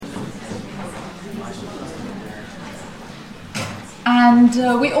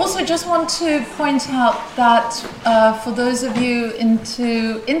And we also just want to point out that for those of you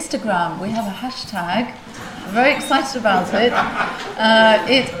into Instagram, we have a hashtag. I'm very excited about it.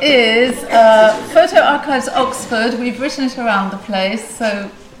 It is Photo Archives Oxford. We've written it around the place, so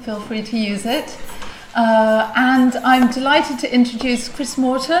feel free to use it. And I'm delighted to introduce Chris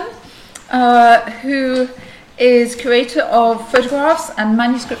Morton, who is curator of photographs and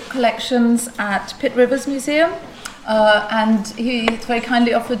manuscript collections at Pitt Rivers Museum. And he very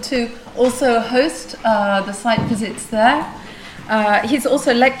kindly offered to also host the site visits there. He's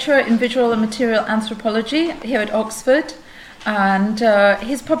also a lecturer in visual and material anthropology here at Oxford, and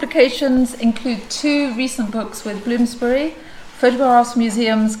his publications include 2 recent books with Bloomsbury, Photographs,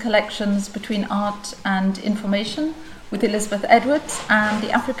 Museums, Collections Between Art and Information with Elizabeth Edwards, and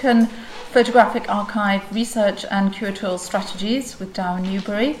the African Photographic Archive Research and Curatorial Strategies with Darren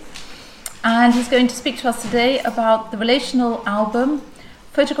Newbury. And he's going to speak to us today about the relational album,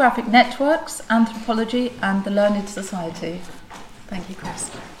 Photographic Networks, Anthropology and the Learned Society. Thank you, Chris.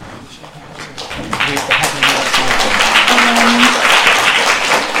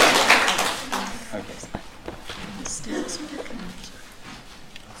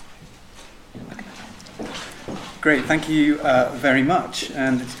 Great, thank you very much.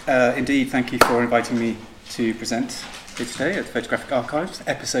 And indeed, thank you for inviting me to present here today at Photographic Archives,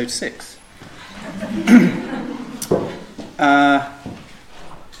 episode 6.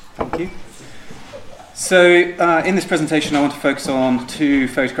 Thank you. So in this presentation I want to focus on 2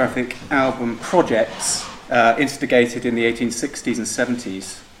 photographic album projects instigated in the 1860s and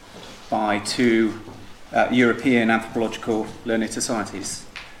 70s by 2 European anthropological learned societies,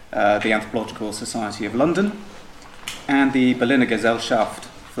 the Anthropological Society of London and the Berliner Gesellschaft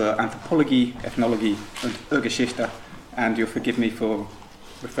für Anthropologie, Ethnologie und Urgeschichte, and you'll forgive me for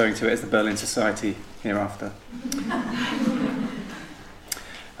referring to it as the Berlin Society hereafter.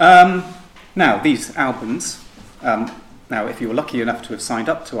 Now, these albums, now if you were lucky enough to have signed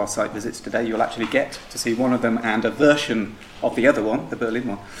up to our site visits today, you'll actually get to see one of them and a version of the other one, the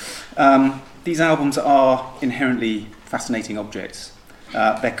Berlin one. These albums are inherently fascinating objects.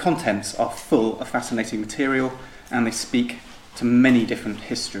 Their contents are full of fascinating material and they speak to many different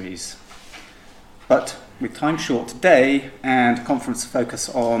histories. But with time short today and conference focus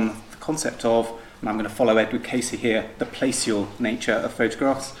on the concept of, and I'm going to follow Edward Casey here, the placial nature of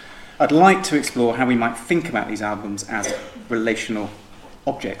photographs, I'd like to explore how we might think about these albums as relational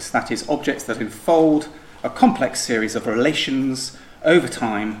objects. That is, objects that enfold a complex series of relations over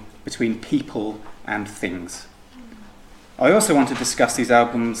time between people and things. I also want to discuss these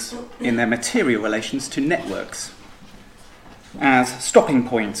albums in their material relations to networks, as stopping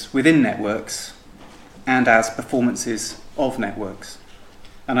points within networks, and as performances of networks.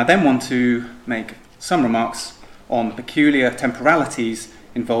 And I then want to make some remarks on the peculiar temporalities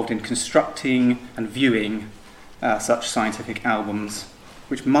involved in constructing and viewing such scientific albums,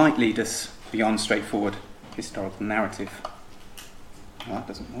 which might lead us beyond straightforward historical narrative. Well, that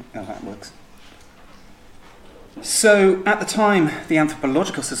doesn't work. How that works. So, at the time the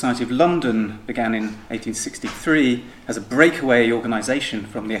Anthropological Society of London began in 1863 as a breakaway organisation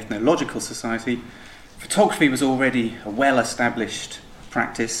from the Ethnological Society, photography was already a well-established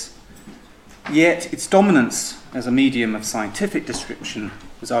practice, yet its dominance as a medium of scientific description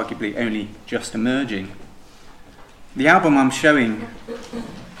was arguably only just emerging. The album I'm showing the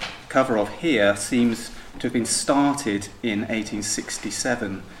cover of here seems to have been started in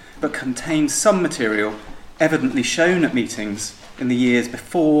 1867, but contains some material evidently shown at meetings in the years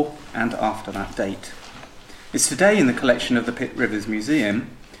before and after that date. It's today in the collection of the Pitt Rivers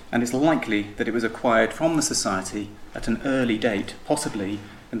Museum, and it's likely that it was acquired from the Society at an early date, possibly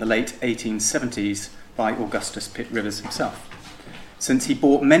in the late 1870s, by Augustus Pitt Rivers himself, since he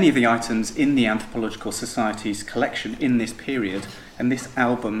bought many of the items in the Anthropological Society's collection in this period, and this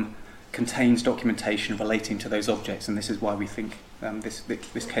album contains documentation relating to those objects, and this is why we think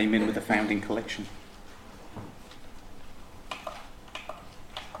this came in with the founding collection.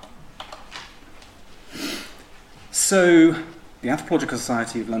 So, the Anthropological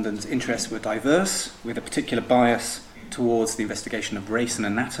Society of London's interests were diverse, with a particular bias towards the investigation of race and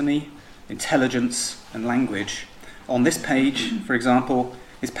anatomy, intelligence and language. On this page, for example,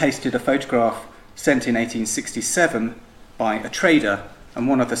 is pasted a photograph sent in 1867 by a trader and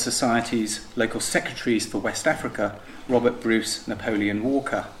one of the Society's local secretaries for West Africa, Robert Bruce Napoleon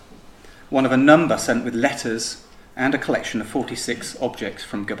Walker, one of a number sent with letters and a collection of 46 objects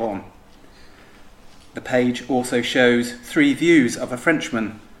from Gabon. The page also shows 3 views of a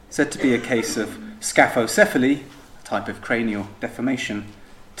Frenchman said to be a case of scaphocephaly, a type of cranial deformation,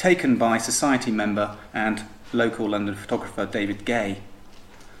 taken by Society member and local London photographer David Gay.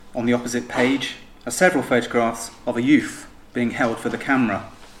 On the opposite page are several photographs of a youth being held for the camera,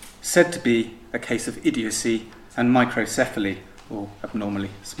 said to be a case of idiocy and microcephaly, or abnormally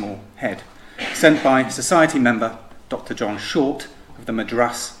small head, sent by Society member Dr. John Short of the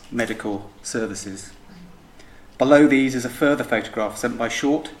Madras Medical Services. Below these is a further photograph sent by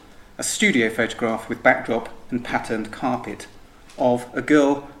Short, a studio photograph with backdrop and patterned carpet of a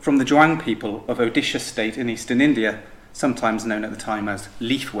girl from the Juang people of Odisha state in eastern India, sometimes known at the time as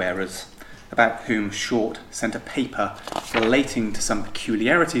leaf wearers, about whom Short sent a paper relating to some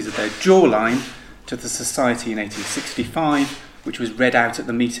peculiarities of their jawline to the Society in 1865, which was read out at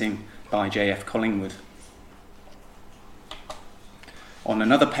the meeting by J.F. Collingwood. On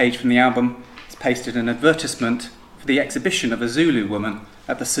another page from the album is pasted an advertisement for the exhibition of a Zulu woman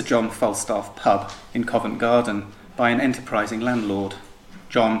at the Sir John Falstaff pub in Covent Garden by an enterprising landlord,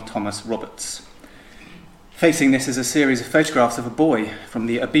 John Thomas Roberts. Facing this is a series of photographs of a boy from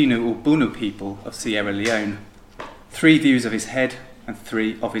the Abinu Ubunu people of Sierra Leone, 3 views of his head and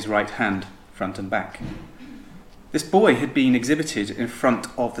 3 of his right hand, front and back. This boy had been exhibited in front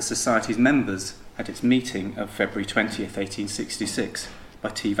of the Society's members at its meeting of February 20th, 1866, by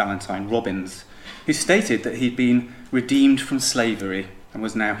T. Valentine Robbins, who stated that he'd been redeemed from slavery and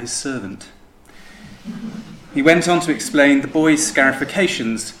was now his servant. He went on to explain the boy's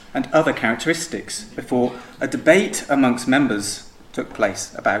scarifications and other characteristics before a debate amongst members took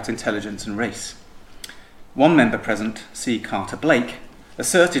place about intelligence and race. One member present, C. Carter Blake,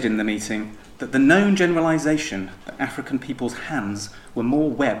 asserted in the meeting that the known generalisation that African people's hands were more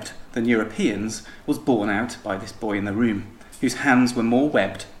webbed than Europeans was borne out by this boy in the room, whose hands were more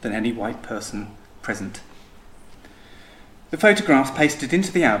webbed than any white person present. The photographs pasted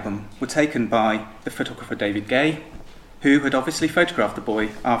into the album were taken by the photographer David Gay, who had obviously photographed the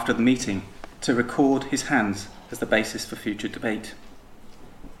boy after the meeting to record his hands as the basis for future debate.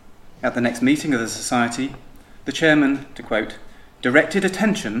 At the next meeting of the Society, the chairman, to quote, directed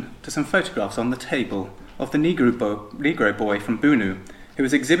attention to some photographs on the table of the Negro boy from Bunu, who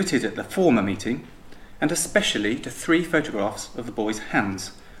was exhibited at the former meeting, and especially to 3 photographs of the boy's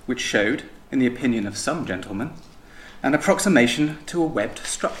hands, which showed, in the opinion of some gentlemen, an approximation to a webbed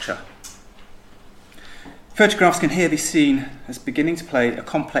structure. Photographs can here be seen as beginning to play a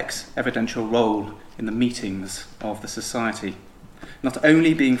complex evidential role in the meetings of the Society, not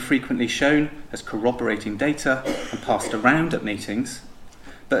only being frequently shown as corroborating data and passed around at meetings,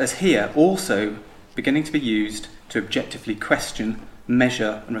 but as here also beginning to be used to objectively question,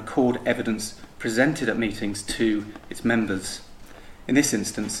 measure and record evidence presented at meetings to its members, in this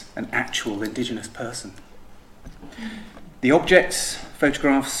instance an actual Indigenous person. The objects,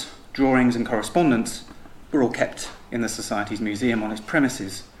 photographs, drawings and correspondence were all kept in the Society's museum on its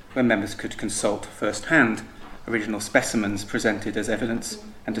premises, where members could consult first-hand original specimens presented as evidence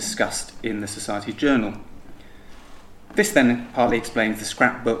and discussed in the Society's journal. This then partly explains the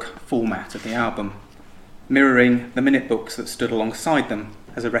scrapbook format of the album, mirroring the minute books that stood alongside them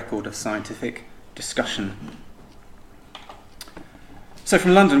as a record of scientific discussion. So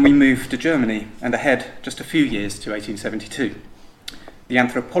from London we move to Germany and ahead just a few years to 1872. The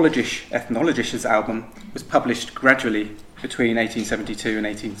Anthropologische Ethnologisches album was published gradually between 1872 and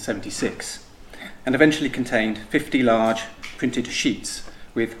 1876 and eventually contained 50 large printed sheets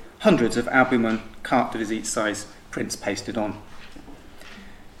with hundreds of albumen carte de visite size prints pasted on.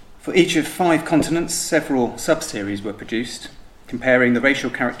 For each of 5 continents, several sub-series were produced, comparing the racial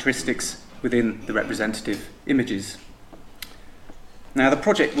characteristics within the representative images. Now, the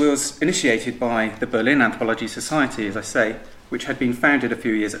project was initiated by the Berlin Anthropology Society, as I say, which had been founded a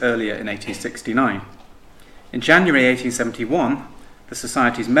few years earlier in 1869. In January 1871, the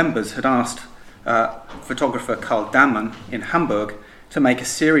Society's members had asked photographer Karl Dammann in Hamburg to make a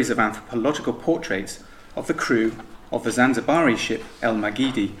series of anthropological portraits of the crew of the Zanzibari ship El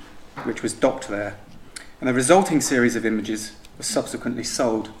Magidi, which was docked there. And the resulting series of images was subsequently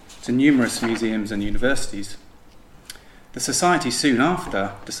sold to numerous museums and universities. The Society soon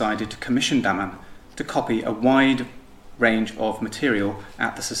after decided to commission Dammann to copy a wide range of material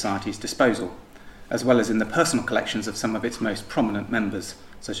at the Society's disposal, as well as in the personal collections of some of its most prominent members,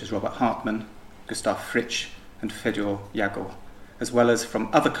 such as Robert Hartmann, Gustav Fritsch and Fedor Jagel, as well as from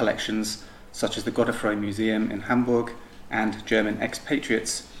other collections such as the Godefroy Museum in Hamburg and German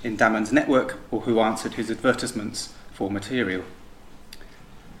expatriates in Dammann's network or who answered his advertisements for material.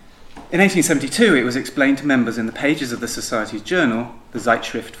 In 1872, it was explained to members in the pages of the Society's journal, the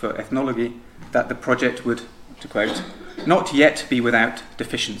Zeitschrift für Ethnologie, that the project would, to quote, not yet be without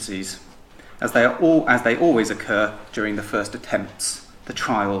deficiencies, as they always occur during the first attempts. the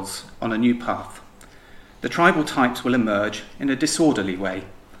trials on a new path. The tribal types will emerge in a disorderly way.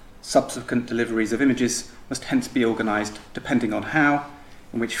 Subsequent deliveries of images must hence be organised depending on how,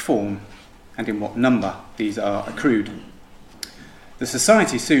 in which form, and in what number these are accrued. The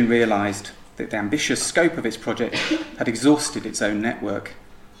Society soon realised that the ambitious scope of its project had exhausted its own network,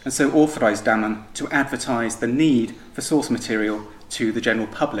 and so authorised Damen to advertise the need for source material to the general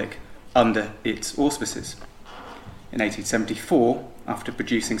public under its auspices. In 1874, after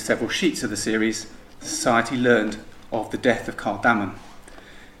producing several sheets of the series, the Society learned of the death of Carl Damen,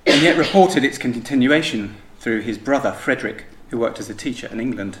 and yet reported its continuation through his brother Frederick, who worked as a teacher in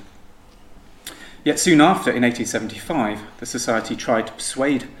England. Yet soon after, in 1875, the Society tried to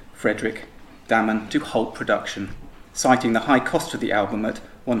persuade Frederick Damen to halt production, citing the high cost of the album at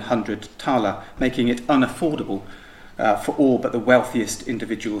 100 thaler, making it unaffordable for all but the wealthiest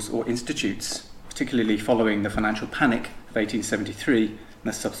individuals or institutes, particularly following the financial panic of 1873 and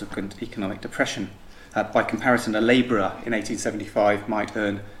the subsequent economic depression. By comparison, a labourer in 1875 might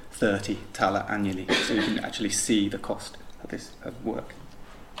earn 30 thaler annually, so you can actually see the cost of this work.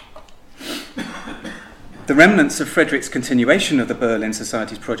 The remnants of Frederick's continuation of the Berlin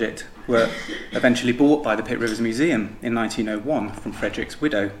Society's project were eventually bought by the Pitt Rivers Museum in 1901 from Frederick's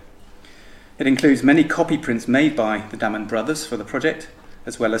widow. It includes many copy prints made by the Damen brothers for the project,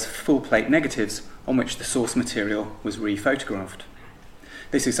 as well as full-plate negatives on which the source material was re-photographed.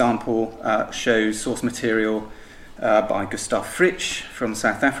 This example shows source material by Gustav Fritsch from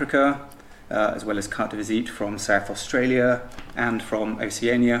South Africa, as well as carte de visite from South Australia and from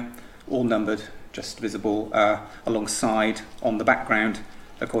Oceania, all numbered, just visible alongside on the background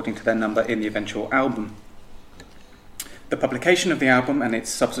according to their number in the eventual album. The publication of the album and its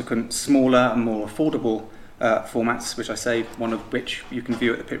subsequent smaller and more affordable formats, which I say, one of which you can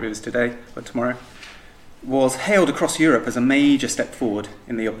view at the Pitt Rivers today or tomorrow, was hailed across Europe as a major step forward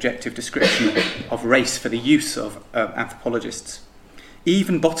in the objective description of race for the use of anthropologists.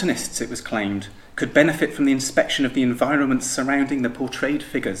 Even botanists, it was claimed, could benefit from the inspection of the environments surrounding the portrayed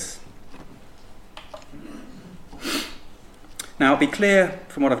figures. Now, it'll be clear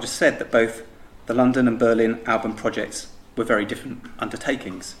from what I've just said that both the London and Berlin album projects were very different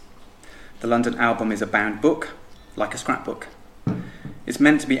undertakings. The London album is a bound book, like a scrapbook. It's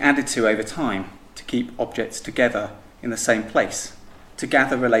meant to be added to over time, to keep objects together in the same place, to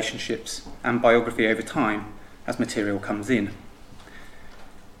gather relationships and biography over time as material comes in.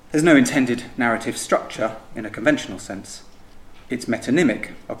 There's no intended narrative structure in a conventional sense. It's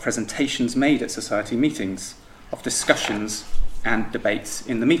metonymic of presentations made at society meetings, of discussions and debates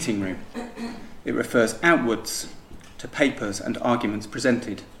in the meeting room. It refers outwards to papers and arguments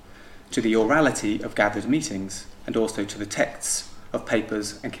presented, to the orality of gathered meetings, and also to the texts of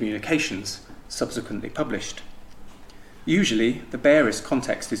papers and communications subsequently published. Usually, the barest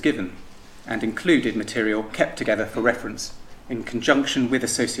context is given, and included material kept together for reference in conjunction with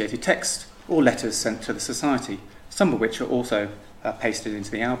associated text or letters sent to the Society, some of which are also pasted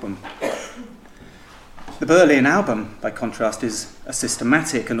into the album. The Berlin album, by contrast, is a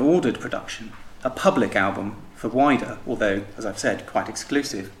systematic and ordered production, a public album for wider, although, as I've said, quite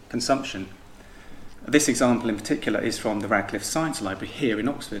exclusive, consumption. This example in particular is from the Radcliffe Science Library here in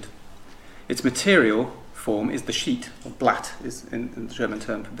Oxford. Its material form is the sheet, or Blatt is in the German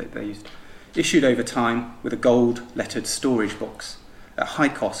term that they used, issued over time with a gold-lettered storage box at high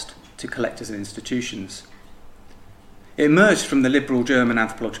cost to collectors and institutions. It emerged from the liberal German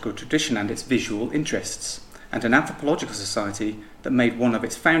anthropological tradition and its visual interests, and an anthropological society that made one of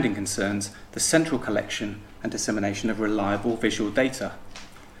its founding concerns the central collection and dissemination of reliable visual data.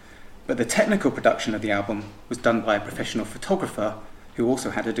 But the technical production of the album was done by a professional photographer who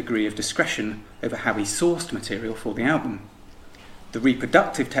also had a degree of discretion over how he sourced material for the album. The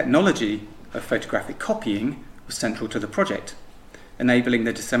reproductive technology of photographic copying was central to the project, enabling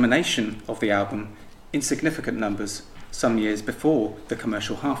the dissemination of the album in significant numbers some years before the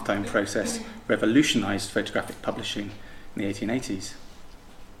commercial halftone process revolutionised photographic publishing in the 1880s.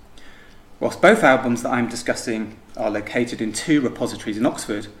 Whilst both albums that I'm discussing are located in two repositories in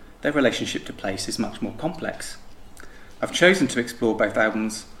Oxford, their relationship to place is much more complex. I've chosen to explore both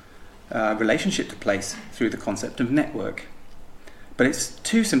albums' relationship to place through the concept of network. But it's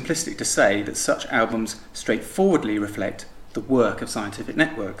too simplistic to say that such albums straightforwardly reflect the work of scientific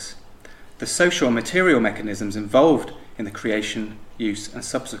networks. The social and material mechanisms involved in the creation, use and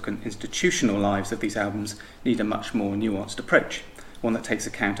subsequent institutional lives of these albums need a much more nuanced approach, one that takes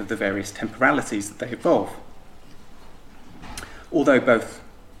account of the various temporalities that they involve. Although both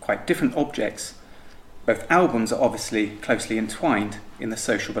quite different objects, both albums are obviously closely entwined in the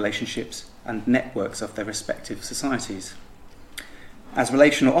social relationships and networks of their respective societies. As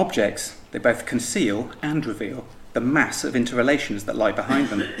relational objects, they both conceal and reveal the mass of interrelations that lie behind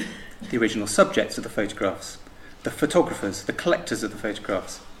them. The original subjects of the photographs, the photographers, the collectors of the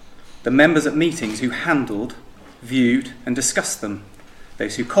photographs, the members at meetings who handled, viewed and discussed them,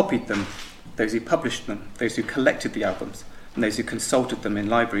 those who copied them, those who published them, those who collected the albums, and those who consulted them in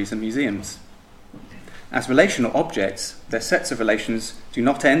libraries and museums. As relational objects, their sets of relations do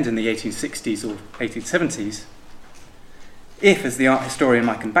not end in the 1860s or 1870s. If, as the art historian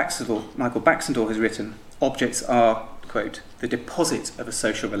Michael Baxendale has written, objects are, quote, the deposit of a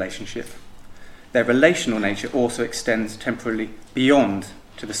social relationship, their relational nature also extends temporally beyond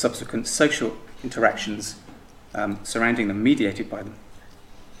to the subsequent social interactions surrounding them, mediated by them.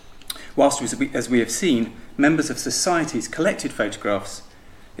 Whilst, as we have seen, members of societies collected photographs,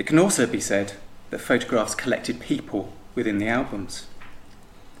 it can also be said that photographs collected people within the albums.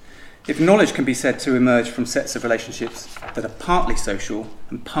 If knowledge can be said to emerge from sets of relationships that are partly social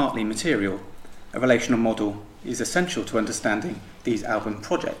and partly material, a relational model is essential to understanding these album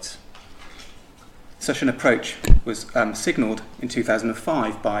projects. Such an approach was signalled in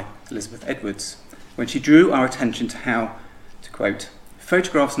 2005 by Elizabeth Edwards, when she drew our attention to how, to quote,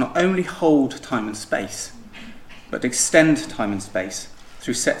 photographs not only hold time and space, but extend time and space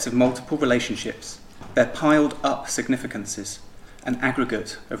through sets of multiple relationships, their piled up significances, an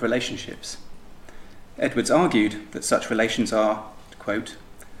aggregate of relationships. Edwards argued that such relations are, quote,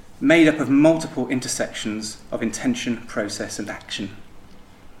 made up of multiple intersections of intention, process and action.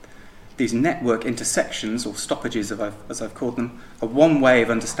 These network intersections, or stoppages as I've called them, are one way of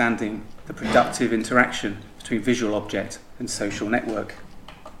understanding the productive interaction between visual object and social network.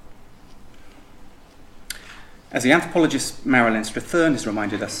 As the anthropologist Marilyn Strathern has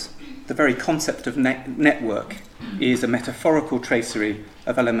reminded us, the very concept of network is a metaphorical tracery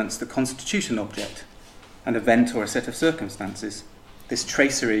of elements that constitute an object, an event or a set of circumstances. This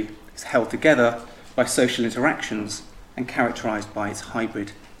tracery is held together by social interactions and characterised by its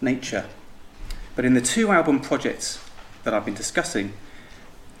hybrid nature. But in the two album projects that I've been discussing,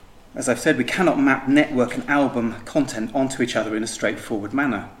 as I've said, we cannot map network and album content onto each other in a straightforward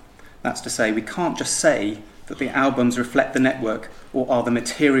manner. That's to say, we can't just say that the albums reflect the network or are the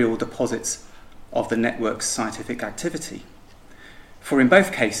material deposits of the network's scientific activity. For in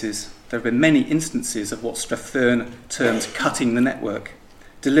both cases, there have been many instances of what Strathern terms cutting the network,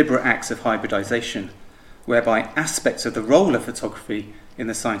 deliberate acts of hybridisation, whereby aspects of the role of photography in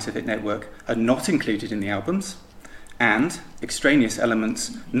the scientific network are not included in the albums, and extraneous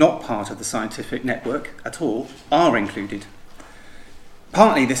elements not part of the scientific network at all are included.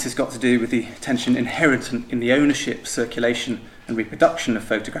 Partly this has got to do with the tension inherent in the ownership, circulation and reproduction of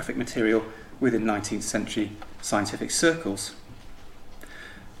photographic material within 19th century scientific circles.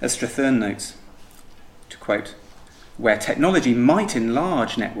 As Strathern notes, to quote, where technology might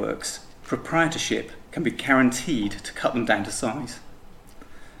enlarge networks, proprietorship can be guaranteed to cut them down to size.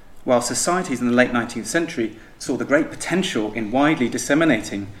 While societies in the late 19th century saw the great potential in widely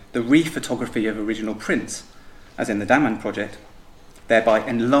disseminating the re-photography of original prints, as in the Daman project, thereby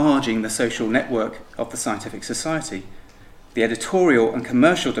enlarging the social network of the scientific society, the editorial and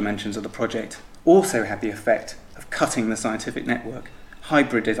commercial dimensions of the project also had the effect of cutting the scientific network,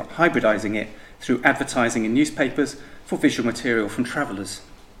 hybridising it through advertising in newspapers for visual material from travellers.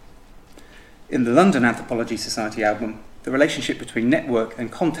 In the London Anthropology Society album, the relationship between network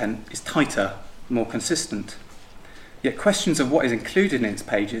and content is tighter, more consistent. Yet questions of what is included in its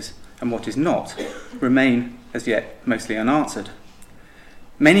pages and what is not remain as yet mostly unanswered.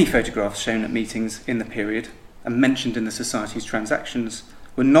 Many photographs shown at meetings in the period and mentioned in the Society's transactions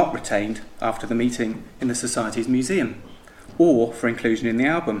were not retained after the meeting in the Society's museum or for inclusion in the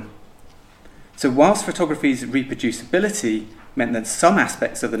album. So whilst photography's reproducibility meant that some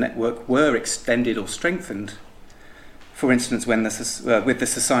aspects of the network were extended or strengthened, for instance with the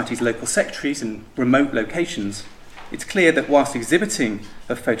Society's local secretaries in remote locations, it's clear that whilst exhibiting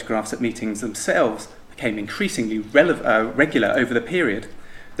of photographs at meetings themselves became increasingly regular over the period,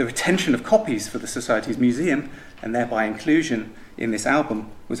 the retention of copies for the Society's museum, and thereby inclusion in this album,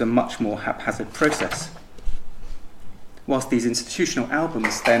 was a much more haphazard process. Whilst these institutional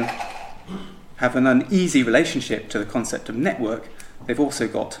albums then have an uneasy relationship to the concept of network, they've also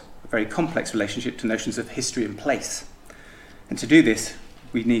got a very complex relationship to notions of history and place. And to do this,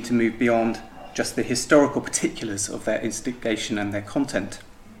 we need to move beyond just the historical particulars of their instigation and their content.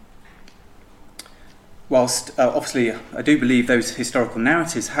 Whilst obviously I do believe those historical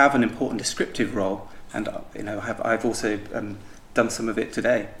narratives have an important descriptive role, and I've also done some of it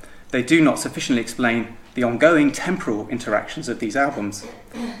today, they do not sufficiently explain the ongoing temporal interactions of these albums.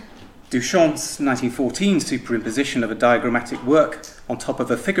 Duchamp's 1914 superimposition of a diagrammatic work on top of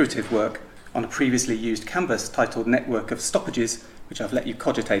a figurative work on a previously used canvas titled Network of Stoppages, which I've let you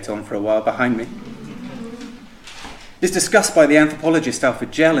cogitate on for a while behind me, is discussed by the anthropologist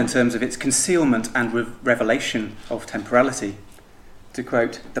Alfred Gell in terms of its concealment and revelation of temporality. To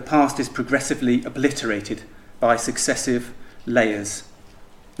quote, "The past is progressively obliterated by successive layers.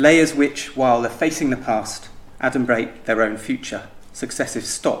 Layers which, while effacing the past, adumbrate their own future. Successive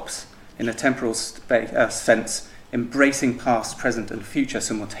stops, in a temporal sense, embracing past, present and future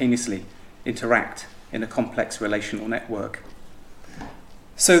simultaneously, interact in a complex relational network."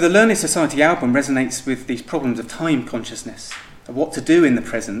 So the Learning Society album resonates with these problems of time consciousness, of what to do in the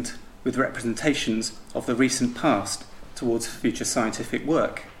present with representations of the recent past towards future scientific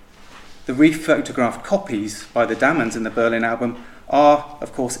work. The rephotographed copies by the Dammans in the Berlin album are,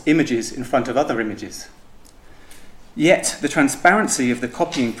 of course, images in front of other images. Yet the transparency of the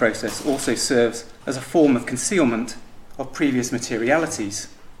copying process also serves as a form of concealment of previous materialities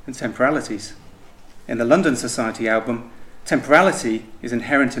and temporalities. In the London Society album, temporality is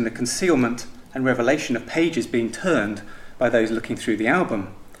inherent in the concealment and revelation of pages being turned by those looking through the album,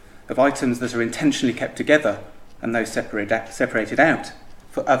 of items that are intentionally kept together and those separated out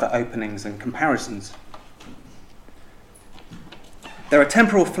for other openings and comparisons. There are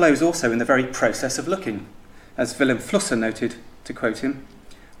temporal flows also in the very process of looking. As Willem Flusser noted, to quote him,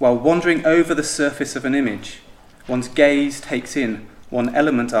 "While wandering over the surface of an image, one's gaze takes in one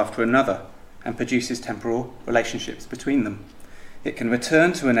element after another and produces temporal relationships between them. It can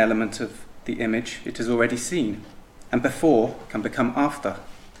return to an element of the image it has already seen, and before can become after."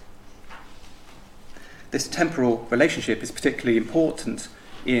 This temporal relationship is particularly important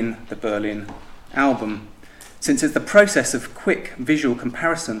in the Berlin album, since it's the process of quick visual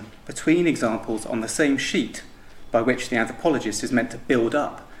comparison between examples on the same sheet by which the anthropologist is meant to build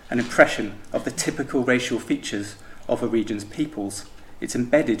up an impression of the typical racial features of a region's peoples. It's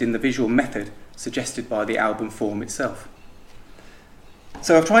embedded in the visual method suggested by the album form itself.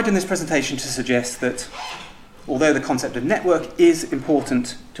 So I've tried in this presentation to suggest that although the concept of network is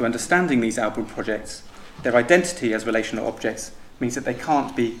important to understanding these album projects, their identity as relational objects means that they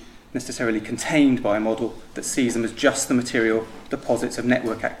can't be necessarily contained by a model that sees them as just the material deposits of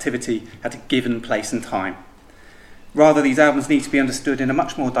network activity at a given place and time. Rather, these albums need to be understood in a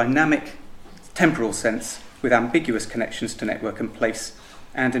much more dynamic, temporal sense, with ambiguous connections to network and place,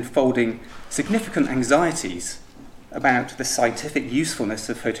 and enfolding significant anxieties about the scientific usefulness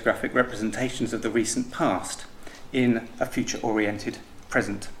of photographic representations of the recent past in a future-oriented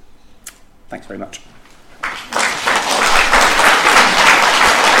present. Thanks very much.